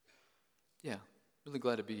Yeah, really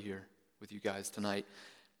glad to be here with you guys tonight.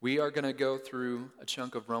 We are going to go through a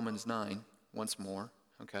chunk of Romans 9 once more,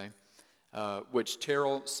 okay, which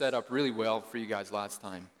Terrell set up really well for you guys last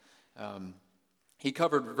time. He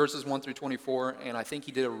covered verses 1 through 24, and I think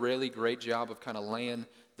he did a really great job of kind of laying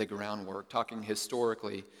the groundwork, talking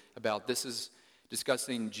historically about this is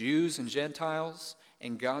discussing Jews and Gentiles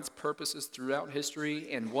and God's purposes throughout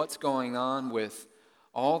history and what's going on with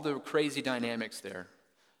all the crazy dynamics there.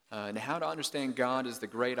 And how to understand God as the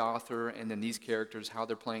great author and then these characters, how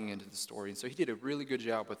they're playing into the story. And so he did a really good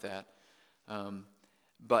job with that.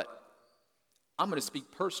 But I'm going to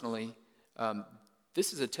speak personally.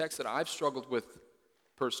 This is a text that I've struggled with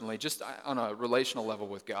personally, just on a relational level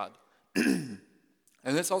with God. And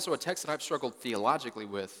it's also a text that I've struggled theologically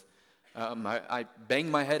with. I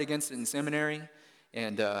banged my head against it in seminary,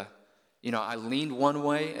 and I leaned one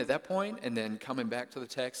way at that point, and then coming back to the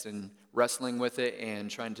text and wrestling with it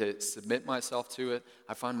and trying to submit myself to it,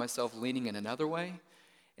 I find myself leaning in another way.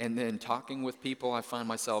 And then talking with people, I find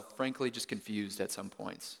myself, frankly, just confused at some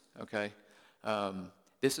points, okay?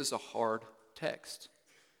 This is a hard text.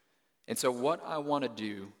 And so what I want to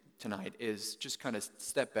do tonight is just kind of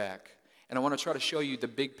step back, and I want to try to show you the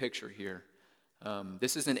big picture here.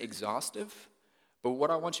 This isn't exhaustive, but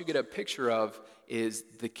what I want you to get a picture of is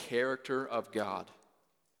the character of God,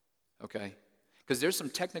 okay? Because there's some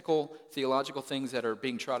technical, theological things that are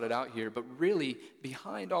being trotted out here, but really,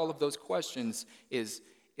 behind all of those questions is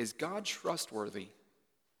God trustworthy,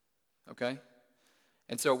 okay?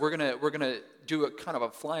 And so we're gonna do a kind of a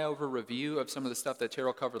flyover review of some of the stuff that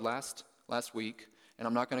Terrell covered last week, and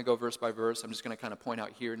I'm not going to go verse by verse. I'm just going to kind of point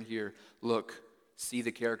out here and here, look, see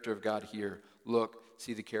the character of God here, look,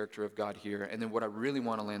 see the character of God here. And then what I really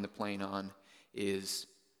want to land the plane on is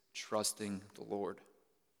trusting the Lord.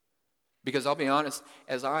 Because I'll be honest,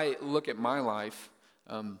 as I look at my life,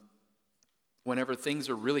 whenever things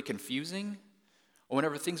are really confusing, or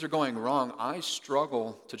whenever things are going wrong, I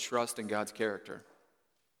struggle to trust in God's character.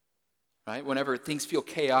 Right? Whenever things feel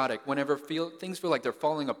chaotic, whenever things feel like they're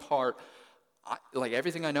falling apart, like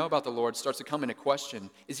everything I know about the Lord starts to come into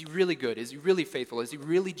question. Is he really good? Is he really faithful? Is he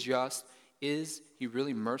really just? Is he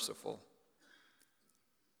really merciful?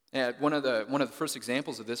 And one of the first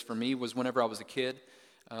examples of this for me was whenever I was a kid.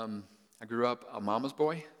 I grew up a mama's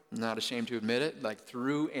boy. I'm not ashamed to admit it, like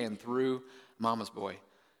through and through mama's boy.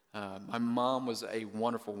 My mom was a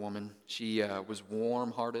wonderful woman. She was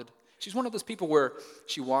warm-hearted. She's one of those people where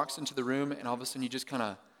she walks into the room and all of a sudden you just kind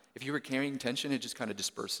of, if you were carrying tension, it just kind of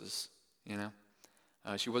disperses, you know.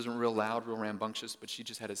 She wasn't real loud, real rambunctious, but she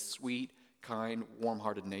just had a sweet, kind,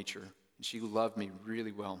 warm-hearted nature. And she loved me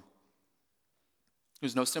really well.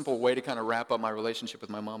 There's no simple way to kind of wrap up my relationship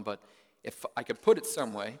with my mom, but if I could put it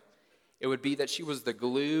some way, it would be that she was the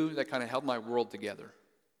glue that kind of held my world together,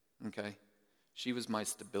 okay? She was my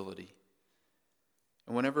stability.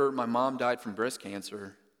 And whenever my mom died from breast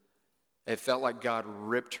cancer, it felt like God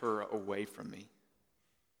ripped her away from me.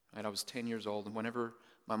 Right? I was 10 years old, and whenever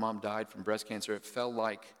my mom died from breast cancer, it felt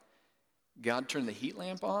like God turned the heat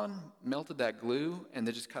lamp on, melted that glue, and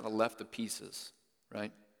then just kind of left the pieces,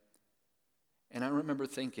 right? And I remember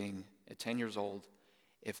thinking at 10 years old,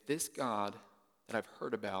 if this God that I've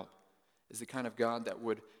heard about is the kind of God that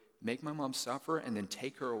would make my mom suffer and then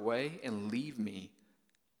take her away and leave me,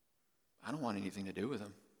 I don't want anything to do with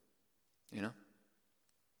him, you know?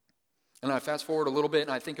 And I fast forward a little bit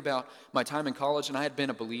and I think about my time in college, and I had been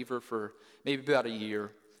a believer for maybe about a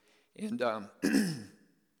year and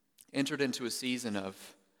entered into a season of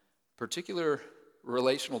particular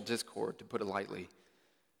relational discord, to put it lightly.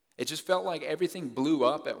 It just felt like everything blew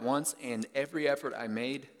up at once, and every effort I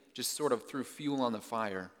made just sort of threw fuel on the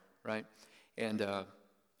fire, right? And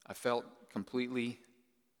I felt completely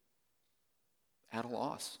at a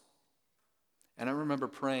loss. And I remember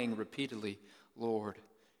praying repeatedly, Lord,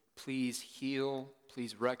 please heal,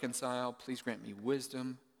 please reconcile, please grant me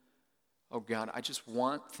wisdom. Oh God, I just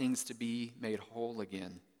want things to be made whole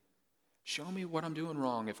again. Show me what I'm doing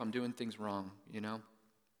wrong if I'm doing things wrong, you know?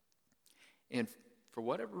 And for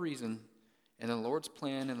whatever reason, in the Lord's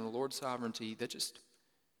plan and the Lord's sovereignty, that just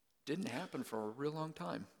didn't happen for a real long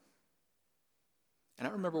time. And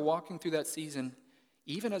I remember walking through that season,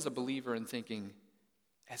 even as a believer, and thinking,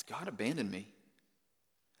 has God abandoned me?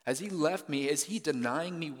 Has he left me? Is he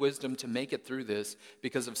denying me wisdom to make it through this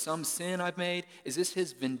because of some sin I've made? Is this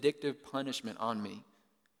his vindictive punishment on me?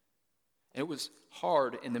 And it was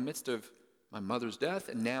hard in the midst of my mother's death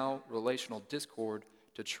and now relational discord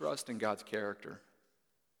to trust in God's character.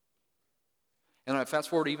 And I fast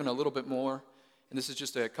forward even a little bit more, and this is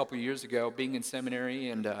just a couple years ago, being in seminary,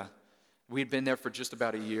 and we had been there for just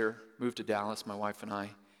about a year, moved to Dallas, my wife and I,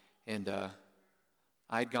 And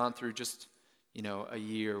I'd gone through just, a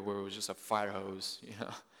year where it was just a fire hose,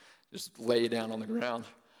 just lay down on the ground.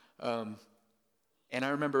 And I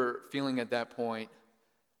remember feeling at that point,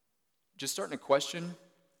 just starting to question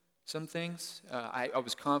some things. I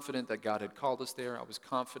was confident that God had called us there. I was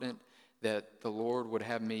confident that the Lord would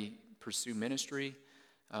have me pursue ministry.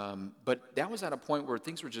 But that was at a point where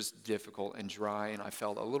things were just difficult and dry, and I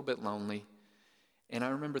felt a little bit lonely. And I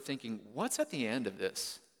remember thinking, what's at the end of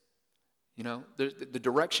this? The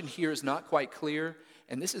direction here is not quite clear,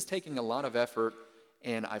 and this is taking a lot of effort,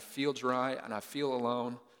 and I feel dry, and I feel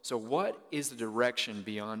alone. So what is the direction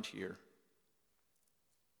beyond here?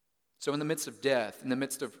 So in the midst of death, in the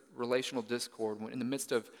midst of relational discord, in the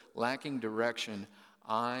midst of lacking direction,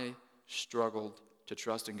 I struggled to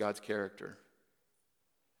trust in God's character.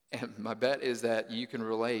 And my bet is that you can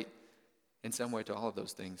relate in some way to all of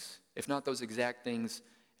those things. If not those exact things,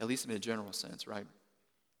 at least in a general sense, right?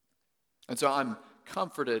 And so I'm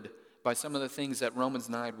comforted by some of the things that Romans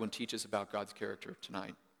 9 would teach us about God's character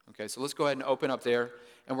tonight. Okay, so let's go ahead and open up there,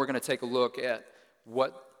 and we're going to take a look at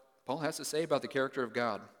what Paul has to say about the character of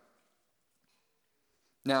God.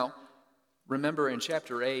 Now, remember in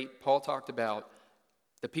chapter 8, Paul talked about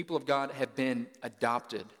the people of God have been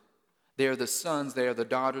adopted. They are the sons, they are the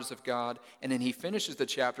daughters of God. And then he finishes the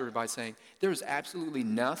chapter by saying, there is absolutely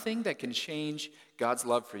nothing that can change God's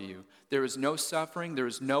love for you. There is no suffering, there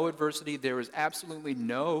is no adversity, there is absolutely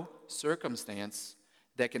no circumstance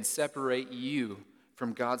that can separate you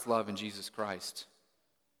from God's love in Jesus Christ.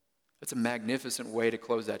 That's a magnificent way to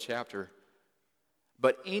close that chapter.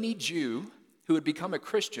 But any Jew who had become a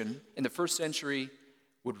Christian in the first century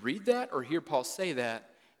would read that or hear Paul say that,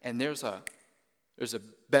 and there's a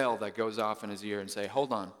bell that goes off in his ear and say,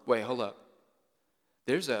 hold on, wait, hold up.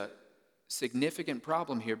 There's a significant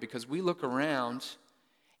problem here because we look around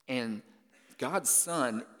and God's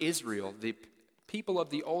son, Israel, the people of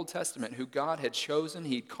the Old Testament who God had chosen,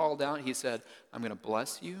 he called out, he said, I'm going to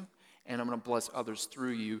bless you and I'm going to bless others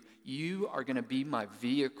through you. You are going to be my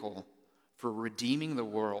vehicle for redeeming the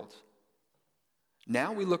world.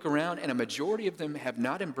 Now we look around and a majority of them have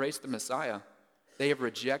not embraced the Messiah. They have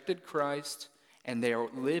rejected Christ and they are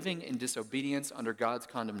living in disobedience under God's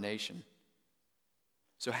condemnation.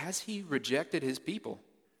 So has he rejected his people?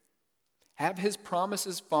 Have his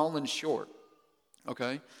promises fallen short?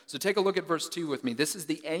 Okay, so take a look at verse 2 with me. This is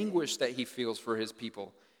the anguish that he feels for his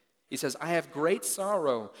people. He says, I have great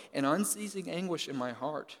sorrow and unceasing anguish in my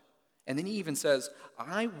heart. And then he even says,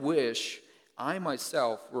 I wish I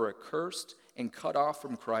myself were accursed and cut off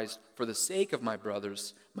from Christ for the sake of my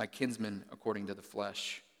brothers, my kinsmen according to the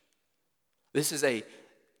flesh. This is a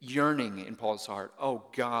yearning in Paul's heart. Oh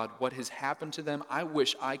God, what has happened to them? I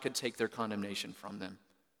wish I could take their condemnation from them.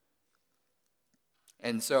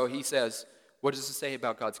 And so he says, what does it say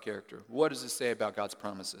about God's character? What does it say about God's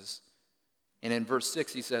promises? And in verse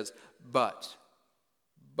 6 he says, but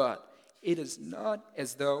it is not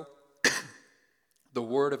as though the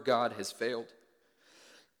word of God has failed.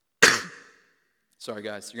 Sorry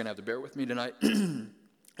guys, you're going to have to bear with me tonight.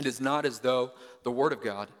 It is not as though the word of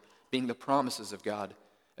God, being the promises of God,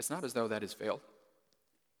 it's not as though that has failed.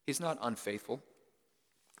 He's not unfaithful.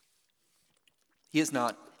 He has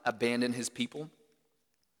not abandoned his people.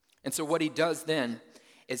 And so what he does then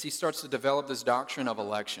is he starts to develop this doctrine of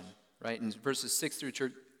election, right? In verses 6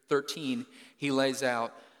 through 13, he lays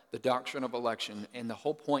out the doctrine of election. And the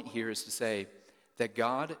whole point here is to say that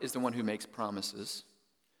God is the one who makes promises,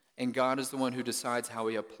 and God is the one who decides how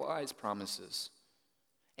he applies promises.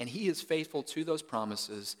 And he is faithful to those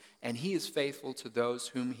promises, and he is faithful to those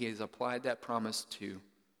whom he has applied that promise to.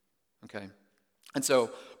 Okay? And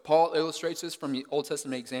so Paul illustrates this from the Old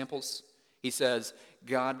Testament examples. He says,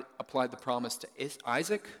 God applied the promise to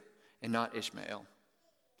Isaac and not Ishmael.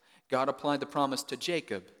 God applied the promise to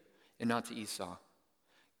Jacob and not to Esau.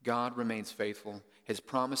 God remains faithful. His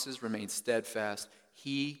promises remain steadfast.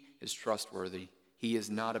 He is trustworthy. He has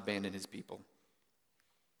not abandoned his people.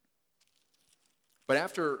 But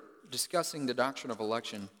after discussing the doctrine of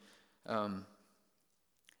election,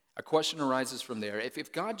 a question arises from there.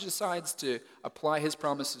 If God decides to apply his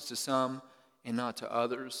promises to some and not to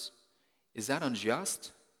others, is that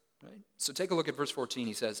unjust? Right? So take a look at verse 14.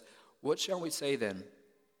 He says, what shall we say then?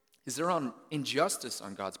 Is there injustice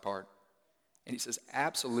on God's part? And he says,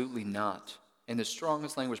 absolutely not. In the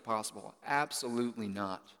strongest language possible, absolutely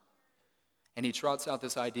not. And he trots out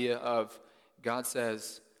this idea of God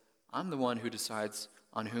says, I'm the one who decides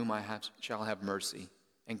on whom I shall have mercy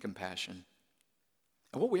and compassion.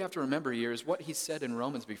 And what we have to remember here is what he said in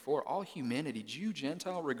Romans before. All humanity, Jew,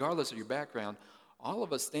 Gentile, regardless of your background, all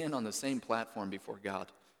of us stand on the same platform before God.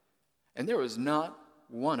 And there is not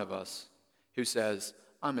who says,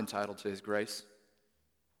 I'm entitled to his grace.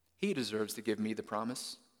 He deserves to give me the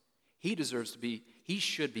promise. He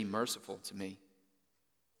should be merciful to me.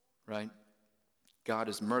 Right? God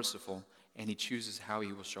is merciful, and he chooses how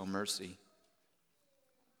he will show mercy.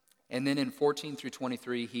 And then in 14 through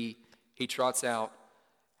 23, he trots out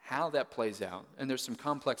how that plays out. And there's some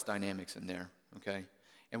complex dynamics in there, okay?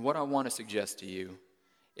 And what I want to suggest to you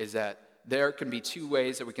is that there can be two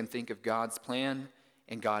ways that we can think of God's plan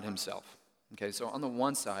and God himself. Okay, so on the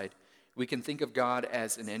one side, we can think of God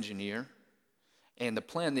as an engineer, and the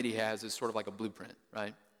plan that he has is sort of like a blueprint,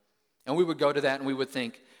 right? And we would go to that and we would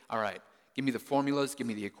think, all right, give me the formulas, give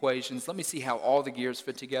me the equations, let me see how all the gears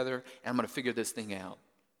fit together, and I'm going to figure this thing out,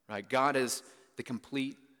 right? God is the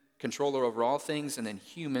complete controller over all things, and then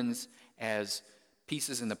humans as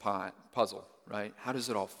pieces in the puzzle, right? How does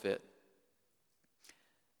it all fit?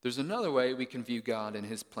 There's another way we can view God and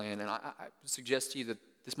his plan, and I suggest to you that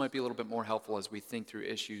this might be a little bit more helpful as we think through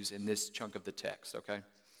issues in this chunk of the text, okay?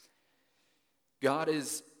 God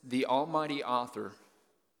is the almighty author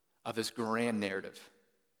of this grand narrative,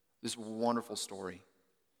 this wonderful story.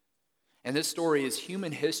 And this story is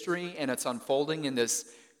human history, and it's unfolding in this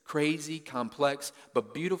crazy, complex,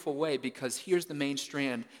 but beautiful way, because here's the main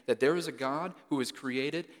strand, that there is a God who is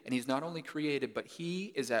created, and he's not only created, but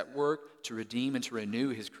he is at work to redeem and to renew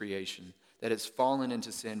his creation that has fallen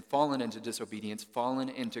into sin, fallen into disobedience, fallen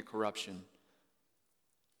into corruption.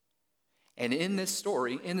 And in this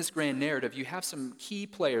story, in this grand narrative, you have some key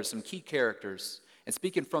players, some key characters. And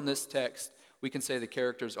speaking from this text, we can say the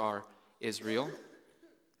characters are Israel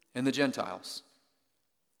and the Gentiles.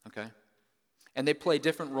 Okay? And they play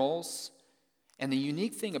different roles. And the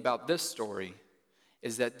unique thing about this story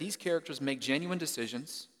is that these characters make genuine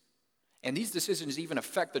decisions, and these decisions even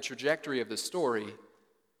affect the trajectory of the story,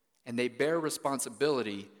 and they bear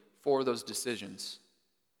responsibility for those decisions.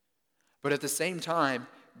 But at the same time,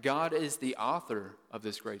 God is the author of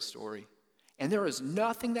this great story. And there is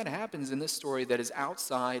nothing that happens in this story that is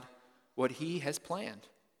outside what he has planned.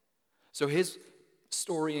 So his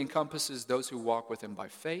story encompasses those who walk with him by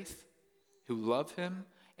faith, who love him,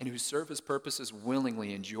 and who serve his purposes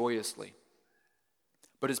willingly and joyously.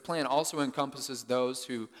 But his plan also encompasses those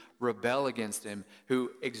who rebel against him,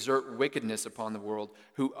 who exert wickedness upon the world,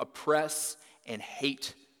 who oppress and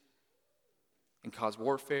hate and cause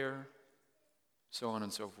warfare, so on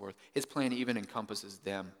and so forth. His plan even encompasses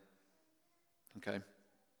them. Okay?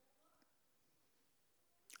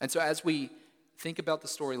 And so as we think about the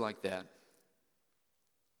story like that,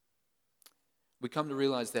 we come to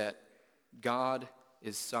realize that God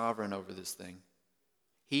is sovereign over this thing.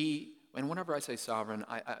 And whenever I say sovereign,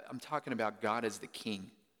 I'm talking about God as the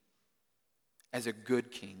king, as a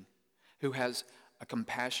good king, who has a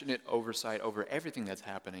compassionate oversight over everything that's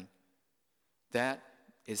happening. That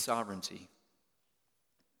is sovereignty.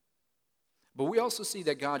 But we also see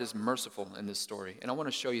that God is merciful in this story, and I want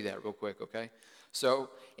to show you that real quick, okay? So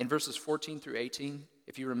in verses 14 through 18,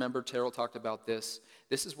 if you remember, Terrell talked about this.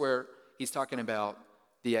 This is where he's talking about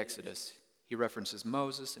the Exodus. He references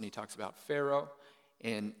Moses, and he talks about Pharaoh.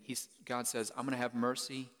 And God says, I'm going to have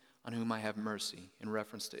mercy on whom I have mercy, in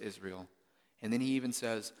reference to Israel. And then he even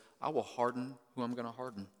says, I will harden who I'm going to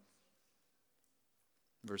harden.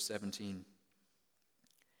 Verse 17.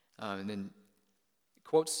 And then it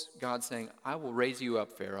quotes God saying, I will raise you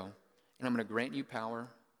up, Pharaoh, and I'm going to grant you power,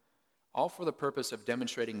 all for the purpose of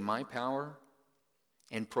demonstrating my power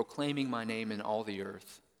and proclaiming my name in all the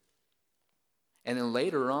earth. And then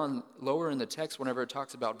later on, lower in the text, whenever it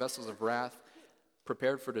talks about vessels of wrath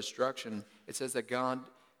prepared for destruction, it says that God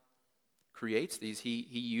creates these. He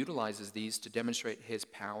utilizes these to demonstrate his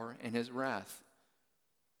power and his wrath.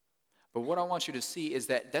 But what I want you to see is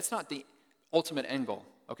that that's not the ultimate end goal.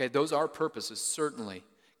 Okay, those are purposes, certainly.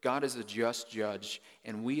 God is a just judge,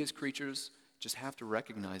 and we as creatures just have to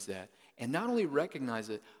recognize that. And not only recognize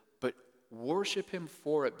it, but worship him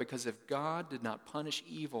for it, because if God did not punish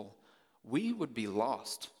evil, we would be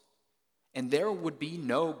lost. And there would be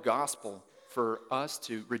no gospel for us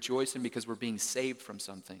to rejoice in because we're being saved from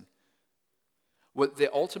something. What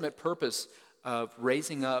the ultimate purpose of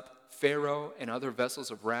raising up Pharaoh and other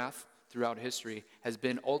vessels of wrath throughout history has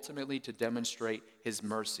been ultimately to demonstrate his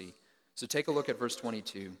mercy. So take a look at verse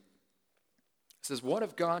 22. It says, what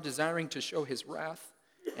if God, desiring to show his wrath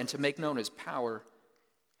and to make known his power,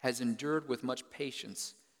 has endured with much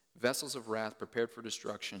patience vessels of wrath prepared for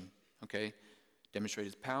destruction? Okay, demonstrate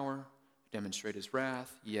his power, demonstrate his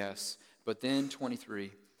wrath, yes. But then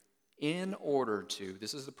 23, in order to,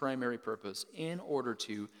 this is the primary purpose, in order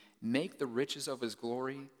to make the riches of his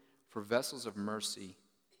glory for vessels of mercy,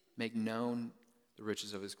 make known the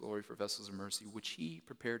riches of his glory for vessels of mercy, which he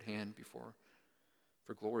prepared hand before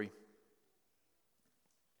for glory.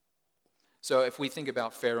 So if we think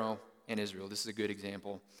about Pharaoh and Israel, this is a good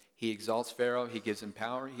example. He exalts Pharaoh, he gives him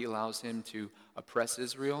power, he allows him to oppress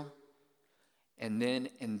Israel. And then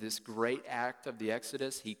in this great act of the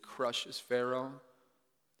Exodus, he crushes Pharaoh,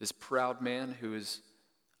 this proud man who is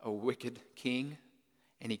a wicked king,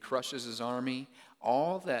 and he crushes his army,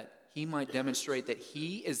 all that he might demonstrate that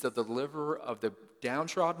he is the deliverer of the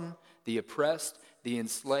downtrodden, the oppressed, the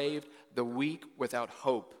enslaved, the weak without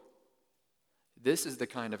hope. This is the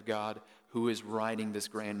kind of God who is writing this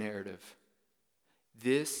grand narrative.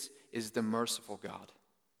 This is the merciful God,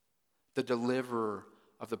 the deliverer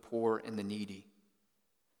of the poor and the needy.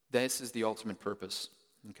 This is the ultimate purpose,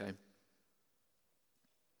 okay?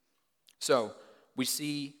 So, we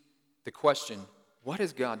see the question, what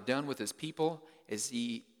has God done with his people? Has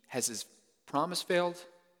his promise failed?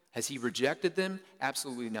 Has he rejected them?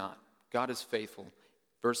 Absolutely not. God is faithful.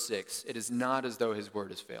 Verse 6, it is not as though his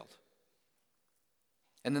word has failed.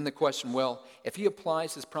 And then the question, well, if he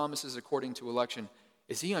applies his promises according to election,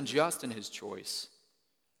 is he unjust in his choice?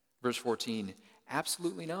 Verse 14,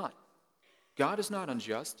 absolutely not. God is not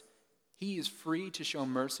unjust. He is free to show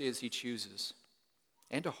mercy as he chooses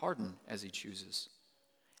and to harden as he chooses.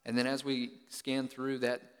 And then as we scan through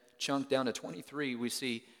that chunk down to 23, we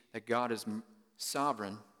see that God is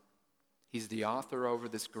sovereign. He's the author over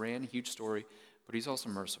this grand, huge story, but he's also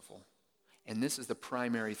merciful. And this is the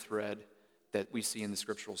primary thread that we see in the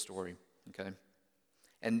scriptural story, okay?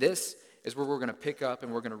 And this is where we're going to pick up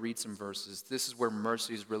and we're going to read some verses. This is where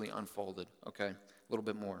mercy is really unfolded, okay? A little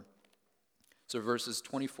bit more. So verses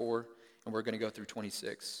 24, and we're going to go through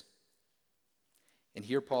 26. And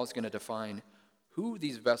here Paul's going to define who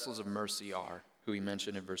these vessels of mercy are, who he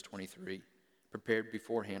mentioned in verse 23, prepared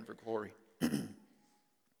beforehand for glory.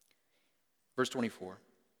 Verse 24,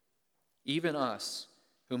 even us,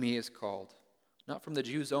 whom he has called, not from the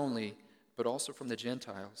Jews only, but also from the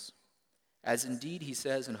Gentiles. As indeed he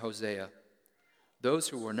says in Hosea, those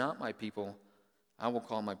who were not my people, I will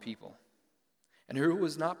call my people. And who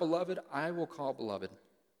was not beloved, I will call beloved.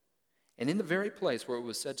 And in the very place where it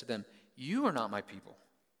was said to them, you are not my people,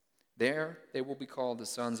 there they will be called the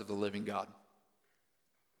sons of the living God.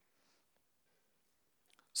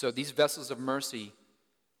 So these vessels of mercy,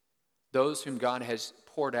 those whom God has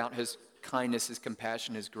poured out his kindness, his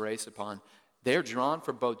compassion, his grace upon, they're drawn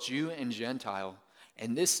for both Jew and Gentile.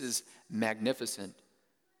 And this is magnificent.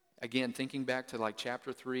 Again, thinking back to like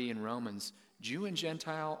chapter 3 in Romans, Jew and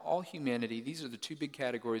Gentile, all humanity, these are the two big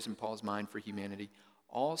categories in Paul's mind for humanity,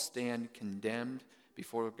 all stand condemned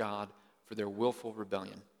before God for their willful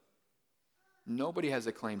rebellion. Nobody has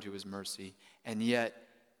a claim to his mercy, and yet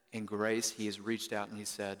in grace he has reached out and he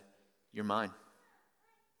said, you're mine.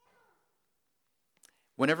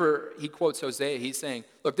 Whenever he quotes Hosea, he's saying,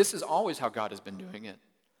 look, this is always how God has been doing it.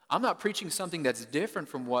 I'm not preaching something that's different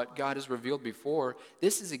from what God has revealed before.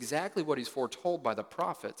 This is exactly what he's foretold by the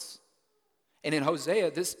prophets. And in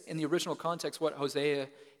Hosea, this, in the original context, what Hosea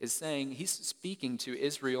is saying, he's speaking to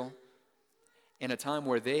Israel in a time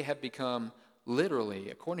where they have become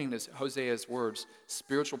literally, according to Hosea's words,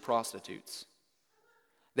 spiritual prostitutes.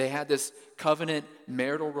 They had this covenant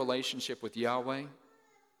marital relationship with Yahweh,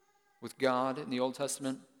 with God in the Old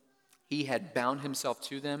Testament. He had bound himself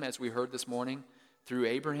to them, as we heard this morning, through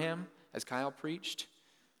Abraham, as Kyle preached.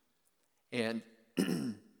 And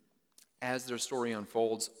as their story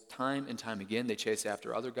unfolds, time and time again, they chase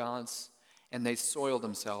after other gods, and they soil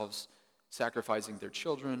themselves, sacrificing their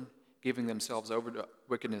children, giving themselves over to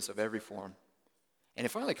wickedness of every form. And it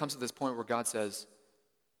finally comes to this point where God says,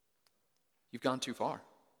 you've gone too far,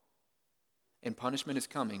 and punishment is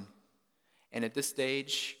coming. And at this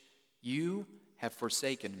stage, you have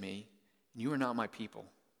forsaken me, and you are not my people.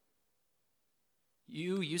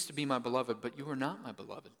 You used to be my beloved, but you are not my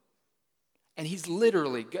beloved. And he's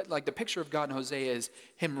literally, like the picture of God in Hosea is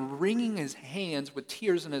him wringing his hands with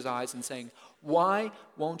tears in his eyes and saying, why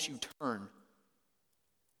won't you turn?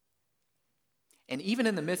 And even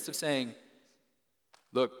in the midst of saying,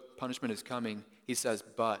 look, punishment is coming, he says,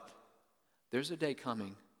 but there's a day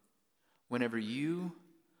coming whenever you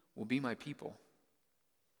will be my people.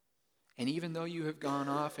 And even though you have gone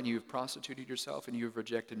off and you have prostituted yourself and you have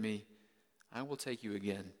rejected me, I will take you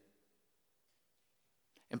again.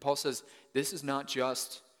 And Paul says, this is not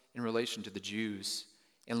just in relation to the Jews.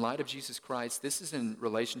 In light of Jesus Christ, this is in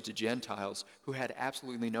relation to Gentiles who had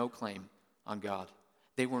absolutely no claim on God.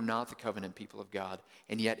 They were not the covenant people of God.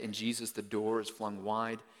 And yet in Jesus, the door is flung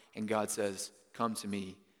wide, and God says, come to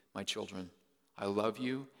me, my children. I love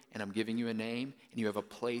you, and I'm giving you a name, and you have a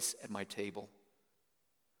place at my table.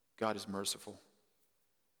 God is merciful.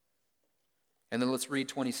 And then let's read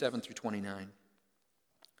 27 through 29.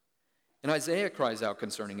 And Isaiah cries out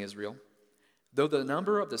concerning Israel, though the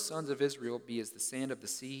number of the sons of Israel be as the sand of the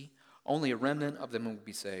sea, only a remnant of them will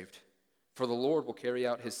be saved. For the Lord will carry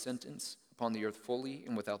out his sentence upon the earth fully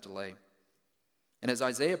and without delay. And as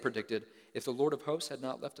Isaiah predicted, if the Lord of hosts had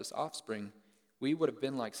not left us offspring, we would have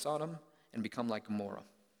been like Sodom and become like Gomorrah.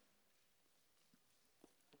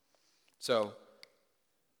 So,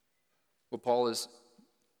 what Paul is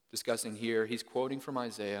discussing here, he's quoting from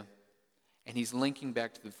Isaiah, and he's linking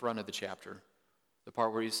back to the front of the chapter, the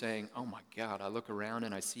part where he's saying, oh my God, I look around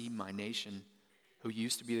and I see my nation who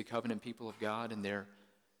used to be the covenant people of God, and they're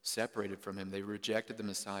separated from him. They rejected the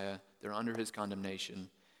Messiah. They're under his condemnation.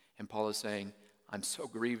 And Paul is saying, I'm so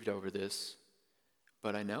grieved over this,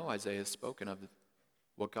 but I know Isaiah has spoken of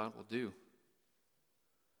what God will do.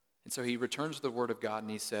 And so he returns to the word of God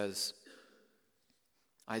and he says,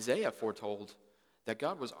 Isaiah foretold that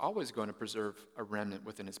God was always going to preserve a remnant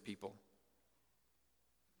within his people.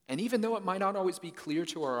 And even though it might not always be clear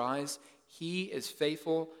to our eyes, he is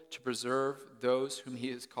faithful to preserve those whom he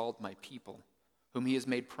has called my people, whom he has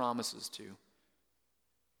made promises to.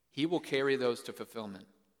 He will carry those to fulfillment.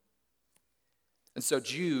 And so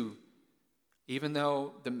Jew, even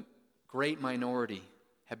though the great minority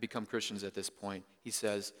have become Christians at this point, he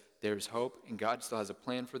says there's hope and God still has a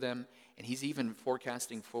plan for them. And he's even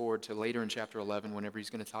forecasting forward to later in chapter 11 whenever he's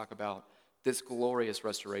going to talk about this glorious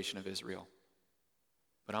restoration of Israel.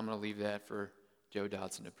 But I'm going to leave that for Joe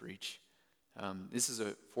Dodson to preach. This is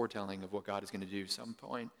a foretelling of what God is going to do some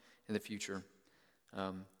point in the future.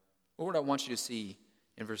 What I want you to see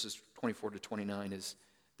in verses 24 to 29 is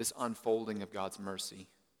this unfolding of God's mercy.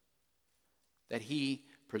 That he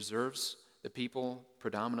preserves the people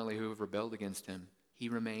predominantly who have rebelled against him. He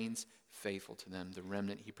remains faithful to them. The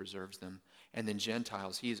remnant, he preserves them. And then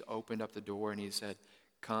Gentiles, he has opened up the door and he said,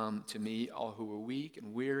 come to me, all who are weak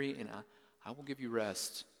and weary, and I will give you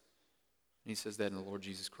rest. And he says that in the Lord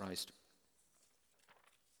Jesus Christ.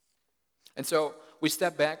 And so we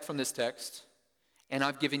step back from this text, and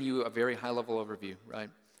I've given you a very high-level overview, right?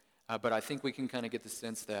 But I think we can kind of get the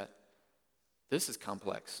sense that this is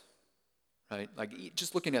complex, right? Like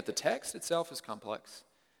just looking at the text itself is complex.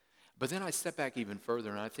 But then I step back even further,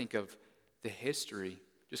 and I think of the history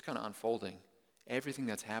just kind of unfolding, everything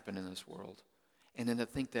that's happened in this world. And then to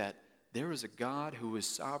think that there is a God who is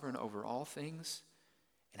sovereign over all things,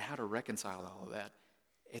 and how to reconcile all of that,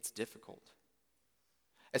 it's difficult.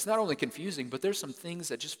 It's not only confusing, but there's some things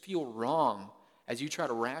that just feel wrong as you try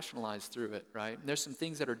to rationalize through it, right? And there's some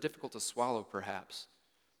things that are difficult to swallow, perhaps.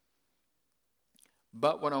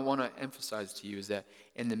 But what I want to emphasize to you is that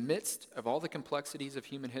in the midst of all the complexities of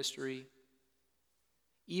human history,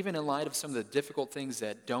 even in light of some of the difficult things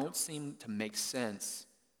that don't seem to make sense,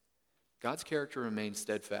 God's character remains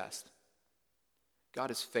steadfast.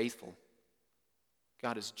 God is faithful.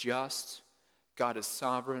 God is just. God is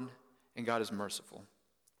sovereign. And God is merciful.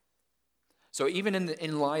 So even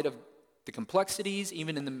in light of the complexities,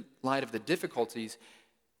 even in the light of the difficulties,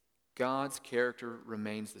 God's character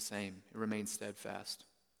remains the same. It remains steadfast.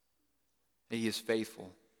 That he is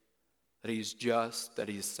faithful, that he is just, that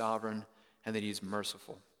he is sovereign, and that he is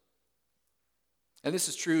merciful. And this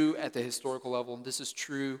is true at the historical level. This is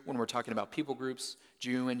true when we're talking about people groups,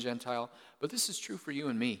 Jew and Gentile. But this is true for you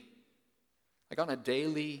and me. Like on a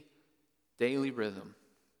daily rhythm.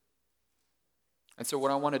 And so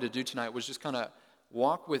what I wanted to do tonight was just kind of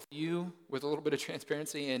walk with you with a little bit of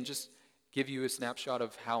transparency and just give you a snapshot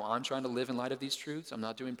of how I'm trying to live in light of these truths. I'm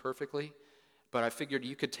not doing perfectly, but I figured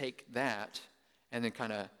you could take that and then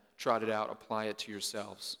kind of trot it out, apply it to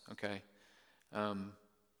yourselves, okay?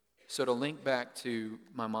 So to link back to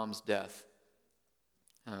my mom's death,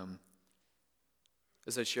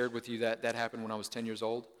 as I shared with you, that happened when I was 10 years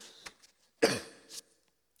old.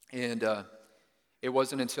 And it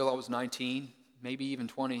wasn't until I was 19, maybe even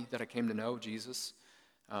 20, that I came to know Jesus.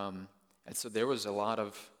 And so there was a lot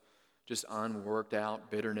of just unworked out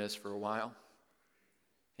bitterness for a while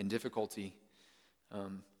and difficulty.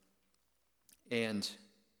 And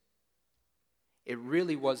it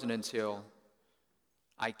really wasn't until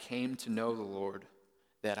I came to know the Lord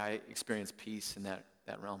that I experienced peace in that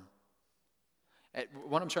realm. And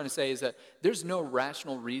what I'm trying to say is that there's no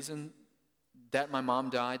rational reason that my mom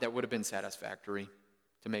died that would have been satisfactory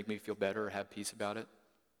to make me feel better or have peace about it.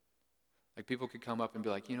 Like people could come up and be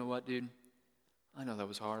like, you know what, dude? I know that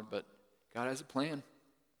was hard, but God has a plan.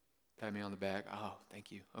 Pat me on the back. Oh,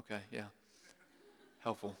 thank you. Okay, yeah.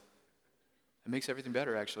 Helpful. It makes everything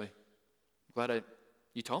better, actually. I'm glad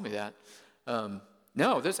you told me that.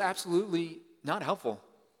 No, that's absolutely not helpful.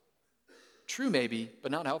 True, maybe,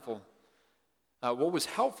 but not helpful. What was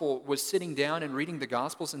helpful was sitting down and reading the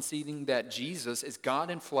Gospels and seeing that Jesus is God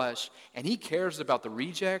in flesh, and he cares about the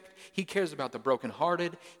reject, he cares about the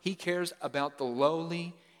brokenhearted, he cares about the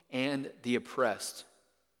lowly and the oppressed.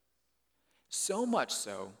 So much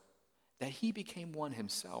so that he became one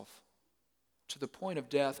himself to the point of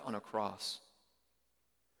death on a cross.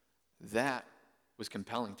 That was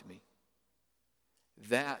compelling to me.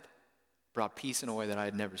 That brought peace in a way that I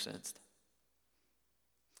had never sensed.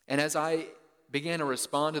 And as I began to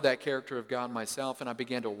respond to that character of God myself, and I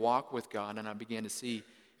began to walk with God, and I began to see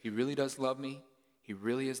he really does love me. He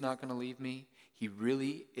really is not going to leave me. He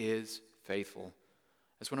really is faithful.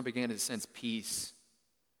 That's when I began to sense peace.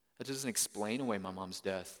 That doesn't explain away my mom's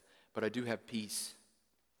death, but I do have peace.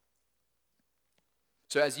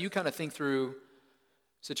 So as you kind of think through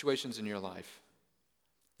situations in your life,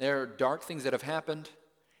 there are dark things that have happened.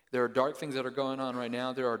 There are dark things that are going on right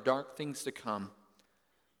now. There are dark things to come.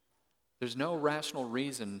 There's no rational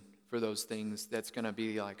reason for those things that's going to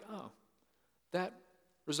be like, oh, that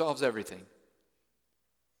resolves everything.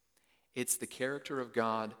 It's the character of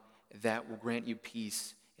God that will grant you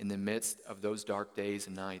peace in the midst of those dark days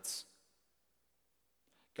and nights.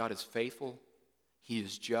 God is faithful, he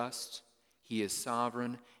is just, he is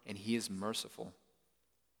sovereign, and he is merciful.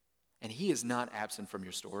 And he is not absent from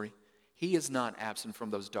your story. He is not absent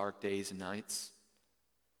from those dark days and nights.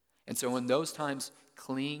 And so in those times,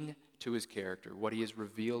 cling to his character, what he has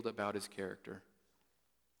revealed about his character.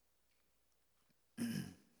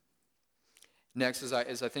 Next, as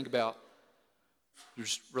I think about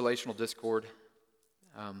relational discord,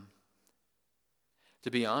 to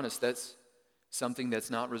be honest, that's something that's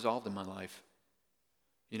not resolved in my life.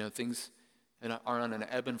 You know, things are on an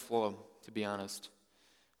ebb and flow, to be honest.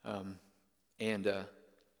 And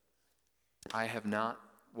I have not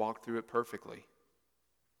walked through it perfectly.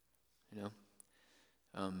 You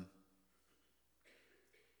know?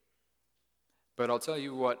 But I'll tell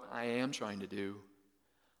you what I am trying to do.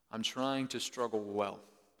 I'm trying to struggle well.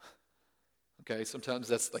 Okay, sometimes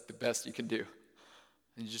that's like the best you can do.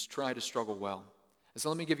 And you just try to struggle well. And so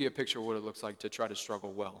let me give you a picture of what it looks like to try to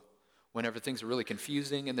struggle well. Whenever things are really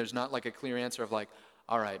confusing and there's not like a clear answer of like,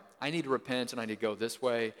 all right, I need to repent and I need to go this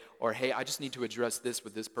way, or hey, I just need to address this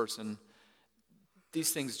with this person.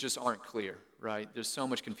 These things just aren't clear, right? There's so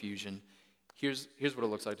much confusion. Here's what it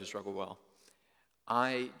looks like to struggle well.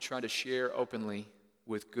 I try to share openly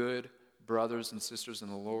with good brothers and sisters in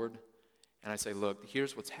the Lord, and I say, look,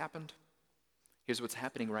 here's what's happened. Here's what's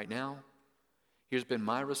happening right now. Here's been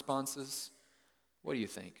my responses. What do you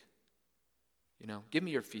think? You know, give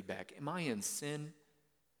me your feedback. Am I in sin?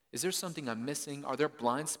 Is there something I'm missing? Are there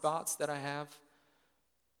blind spots that I have?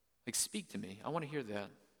 Like, speak to me. I want to hear that.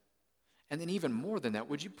 And then even more than that,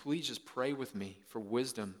 would you please just pray with me for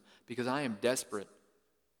wisdom, because I am desperate.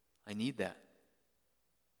 I need that.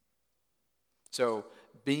 So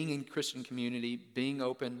being in Christian community, being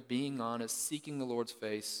open, being honest, seeking the Lord's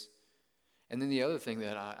face. And then the other thing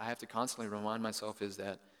that I have to constantly remind myself is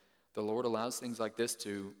that the Lord allows things like this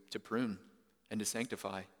to prune and to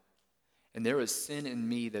sanctify. And there is sin in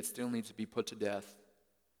me that still needs to be put to death.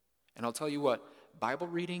 And I'll tell you what, Bible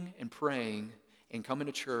reading and praying and coming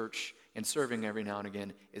to church and serving every now and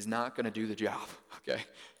again is not going to do the job, okay?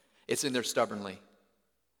 It's in there stubbornly.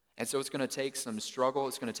 And so it's going to take some struggle,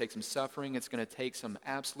 it's going to take some suffering, it's going to take some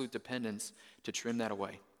absolute dependence to trim that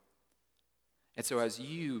away. And so as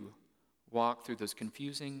you walk through those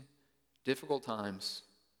confusing, difficult times,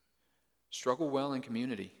 struggle well in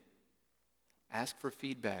community, ask for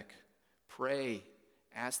feedback, pray,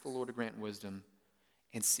 ask the Lord to grant wisdom,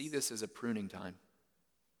 and see this as a pruning time.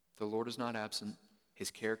 The Lord is not absent.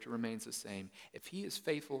 His character remains the same. If he is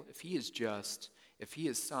faithful, if he is just, if he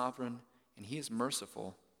is sovereign, and he is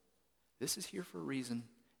merciful, this is here for a reason,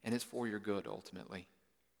 and it's for your good ultimately.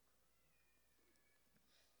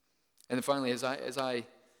 And then finally, as I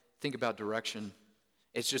think about direction,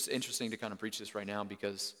 it's just interesting to kind of preach this right now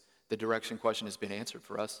because the direction question has been answered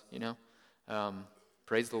for us, you know.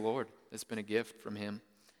 Praise the Lord. It's been a gift from him.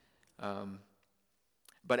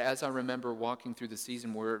 But as I remember walking through the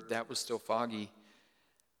season where that was still foggy,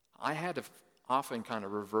 I had to often kind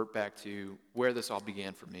of revert back to where this all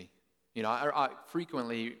began for me. You know, I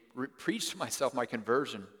frequently preached to myself my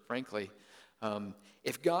conversion, frankly.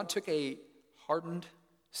 If God took a hardened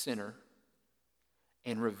sinner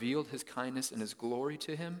and revealed his kindness and his glory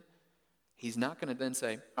to him, he's not going to then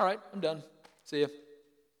say, all right, I'm done. See ya.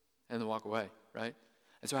 And then walk away, right?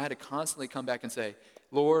 And so I had to constantly come back and say,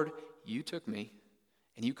 Lord, you took me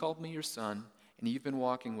and you called me your son and you've been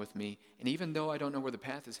walking with me. And even though I don't know where the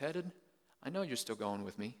path is headed, I know you're still going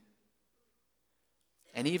with me.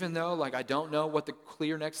 And even though, like, I don't know what the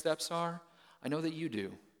clear next steps are, I know that you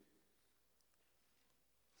do.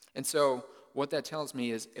 And so what that tells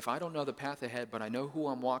me is if I don't know the path ahead, but I know who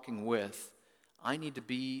I'm walking with, I need to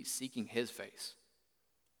be seeking his face,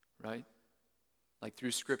 right? Like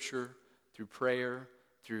through scripture, through prayer,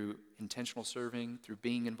 through intentional serving, through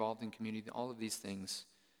being involved in community, all of these things.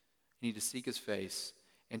 You need to seek his face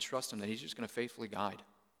and trust him that he's just going to faithfully guide.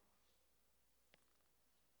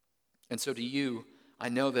 And so to you, I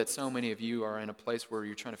know that so many of you are in a place where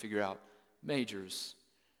you're trying to figure out majors.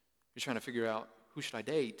 You're trying to figure out, who should I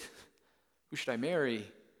date? Who should I marry?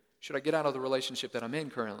 Should I get out of the relationship that I'm in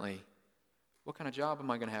currently? What kind of job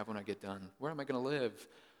am I going to have when I get done? Where am I going to live?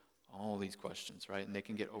 All these questions, right? And they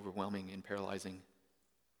can get overwhelming and paralyzing.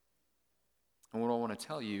 And what I want to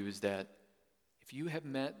tell you is that if you have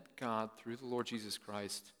met God through the Lord Jesus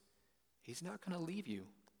Christ, he's not going to leave you.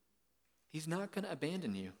 He's not going to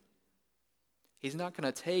abandon you. He's not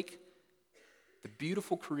going to take the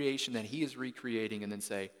beautiful creation that he is recreating and then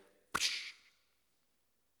say, psh.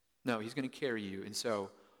 No, he's going to carry you. And so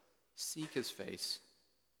seek his face.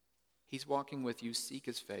 He's walking with you. Seek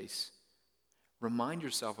his face. Remind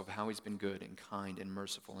yourself of how he's been good and kind and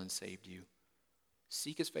merciful and saved you.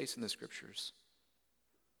 Seek his face in the scriptures.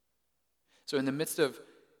 So in the midst of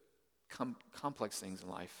complex things in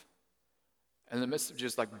life, in the midst of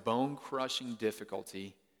just like bone-crushing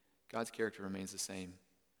difficulty, God's character remains the same.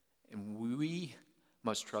 And we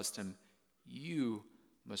must trust him. You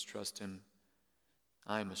must trust him.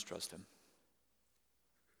 I must trust him.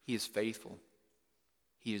 He is faithful.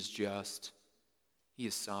 He is just. He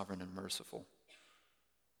is sovereign and merciful.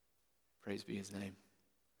 Praise be his name.